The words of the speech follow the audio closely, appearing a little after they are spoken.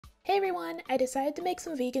Hey everyone, I decided to make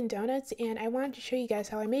some vegan donuts and I wanted to show you guys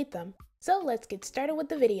how I made them. So let's get started with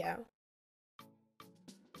the video.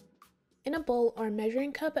 In a bowl or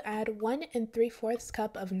measuring cup, add 1 3/4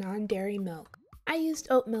 cup of non-dairy milk. I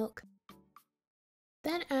used oat milk.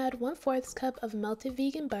 Then add 1/4 cup of melted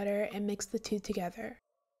vegan butter and mix the two together.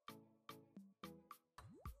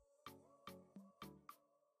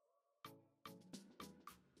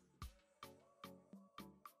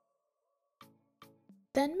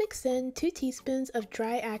 Then mix in 2 teaspoons of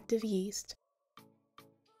dry active yeast.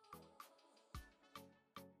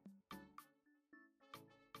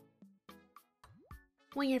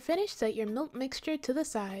 When you're finished, set your milk mixture to the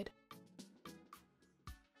side.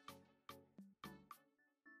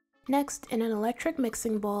 Next, in an electric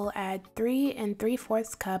mixing bowl, add 3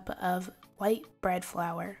 3/4 cup of white bread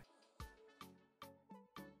flour.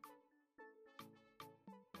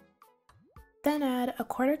 Then add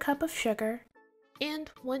 1/4 cup of sugar and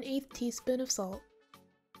 1/8 teaspoon of salt.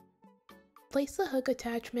 Place the hook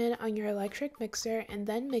attachment on your electric mixer and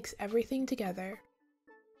then mix everything together.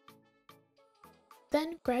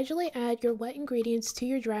 Then gradually add your wet ingredients to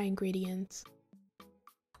your dry ingredients.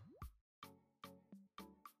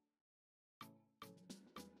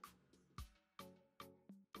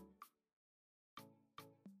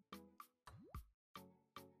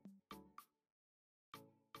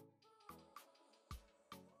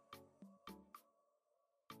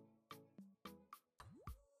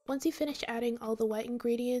 Once you finish adding all the wet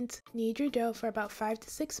ingredients, knead your dough for about 5 to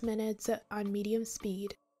 6 minutes on medium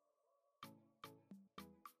speed.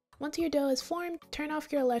 Once your dough is formed, turn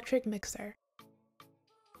off your electric mixer.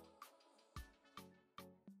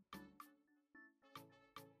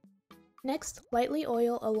 Next, lightly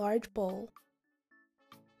oil a large bowl.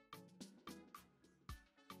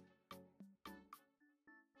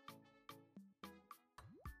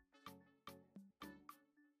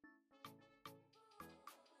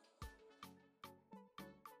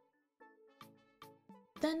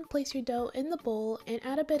 Then place your dough in the bowl and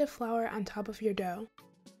add a bit of flour on top of your dough.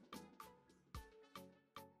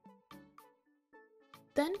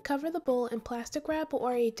 Then cover the bowl in plastic wrap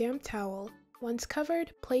or a damp towel. Once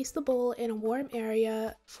covered, place the bowl in a warm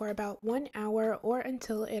area for about 1 hour or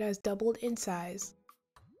until it has doubled in size.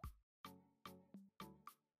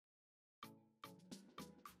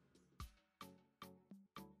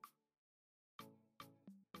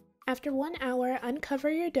 After 1 hour, uncover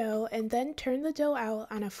your dough and then turn the dough out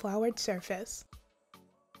on a floured surface.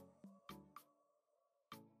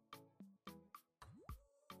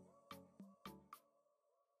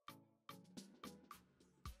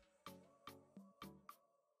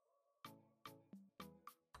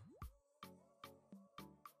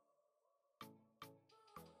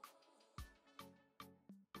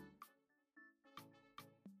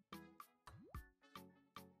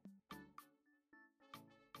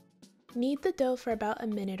 Knead the dough for about a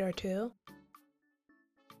minute or two.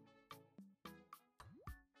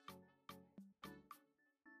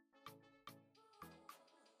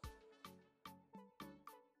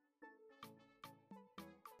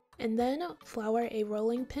 And then flour a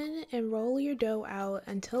rolling pin and roll your dough out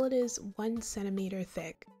until it is 1 centimeter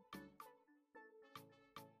thick.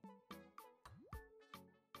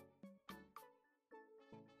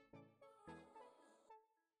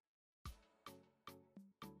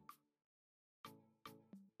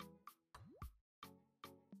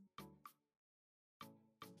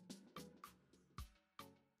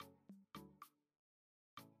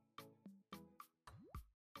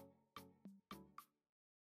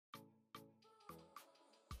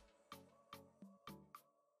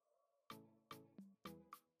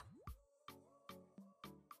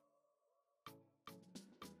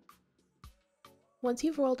 Once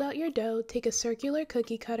you've rolled out your dough, take a circular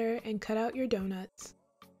cookie cutter and cut out your donuts.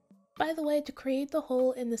 By the way, to create the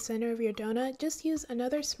hole in the center of your donut, just use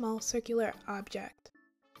another small circular object,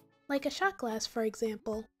 like a shot glass for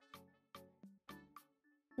example.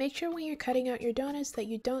 Make sure when you're cutting out your donuts that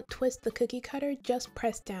you don't twist the cookie cutter, just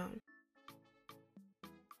press down.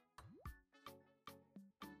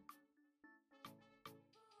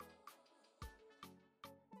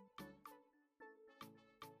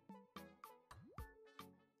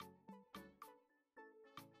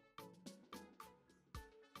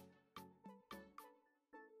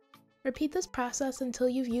 Repeat this process until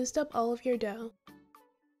you've used up all of your dough.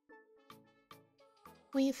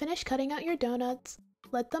 When you finish cutting out your donuts,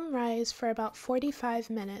 let them rise for about 45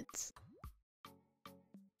 minutes.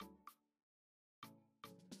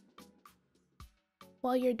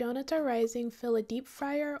 While your donuts are rising, fill a deep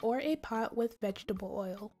fryer or a pot with vegetable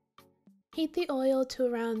oil. Heat the oil to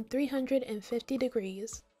around 350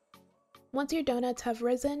 degrees. Once your donuts have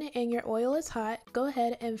risen and your oil is hot, go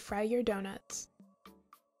ahead and fry your donuts.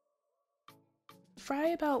 Fry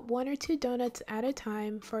about 1 or 2 donuts at a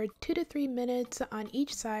time for 2 to 3 minutes on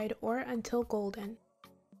each side or until golden.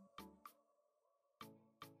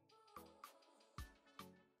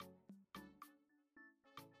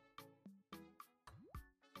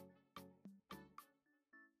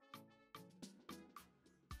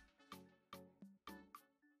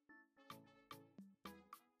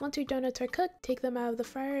 Once your donuts are cooked, take them out of the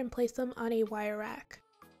fryer and place them on a wire rack.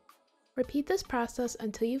 Repeat this process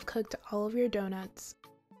until you've cooked all of your donuts.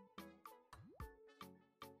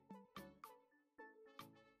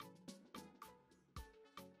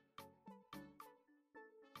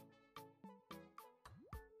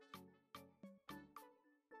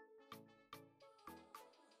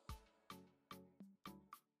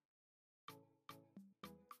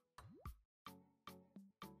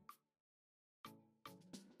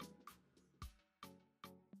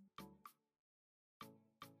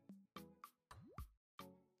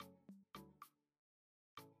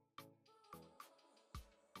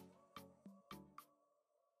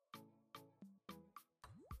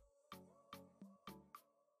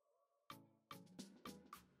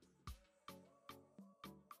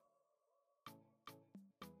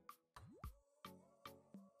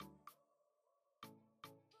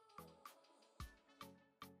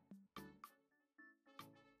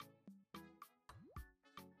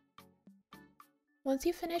 Once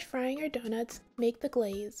you finish frying your donuts, make the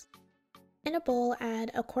glaze. In a bowl,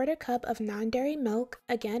 add a 1/4 cup of non-dairy milk,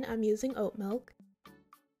 again I'm using oat milk,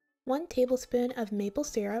 1 tablespoon of maple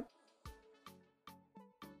syrup,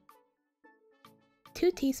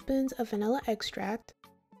 2 teaspoons of vanilla extract,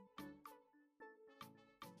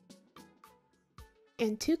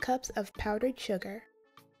 and 2 cups of powdered sugar.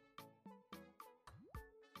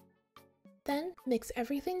 Then mix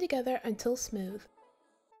everything together until smooth.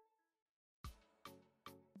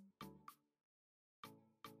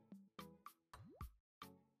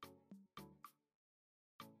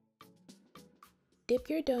 Dip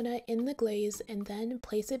your donut in the glaze and then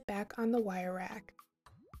place it back on the wire rack.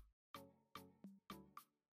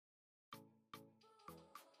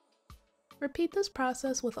 Repeat this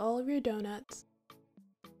process with all of your donuts.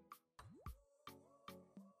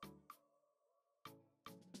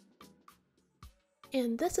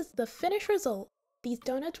 And this is the finished result! These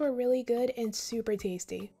donuts were really good and super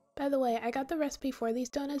tasty. By the way, I got the recipe for these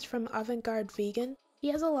donuts from Avant-Garde Vegan. He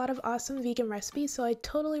has a lot of awesome vegan recipes, so I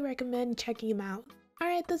totally recommend checking him out.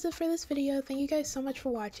 Alright, that's it for this video. Thank you guys so much for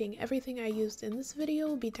watching. Everything I used in this video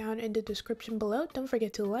will be down in the description below. Don't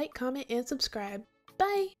forget to like, comment, and subscribe.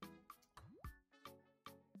 Bye!